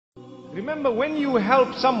Remember, when you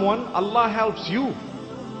help someone, Allah helps you.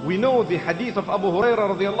 We know the hadith of Abu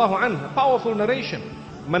Hurairah radiallahu anhu, powerful narration.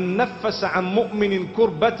 من نفس عن مؤمن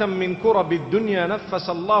كربة من كرب الدنيا نفس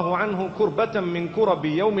الله عنه كربة من كرب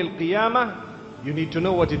يوم القيامة. You need to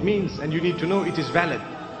know what it means, and you need to know it is valid.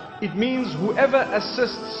 It means whoever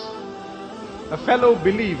assists a fellow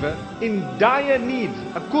believer in dire need.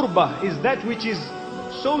 A kurba is that which is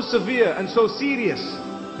so severe and so serious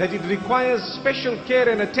that it requires special care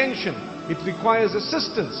and attention. It requires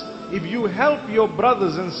assistance. If you help your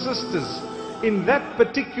brothers and sisters in that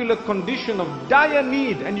particular condition of dire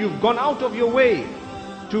need, and you've gone out of your way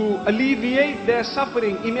to alleviate their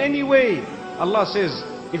suffering in any way, Allah says,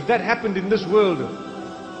 if that happened in this world,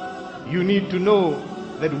 you need to know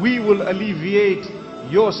that we will alleviate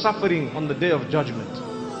your suffering on the day of judgment.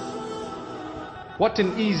 What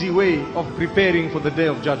an easy way of preparing for the day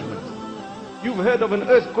of judgment. You've heard of an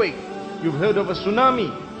earthquake, you've heard of a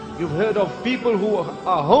tsunami, you've heard of people who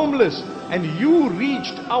are homeless, and you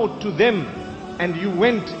reached out to them and you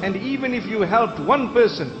went, and even if you helped one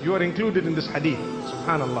person, you are included in this hadith.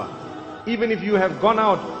 Subhanallah. Even if you have gone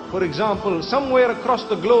out, for example, somewhere across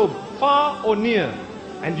the globe, far or near,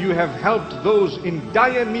 and you have helped those in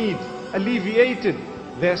dire need, alleviated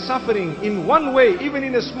their suffering in one way, even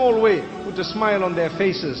in a small way, put a smile on their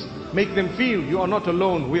faces, make them feel you are not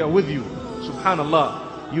alone, we are with you.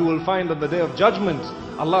 Subhanallah, you will find on the day of judgment,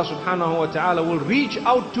 Allah subhanahu wa ta'ala will reach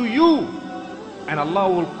out to you, and Allah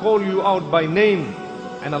will call you out by name,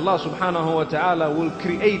 and Allah subhanahu wa ta'ala will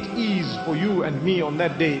create ease for you and me on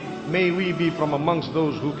that day. May we be from amongst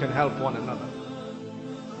those who can help one another.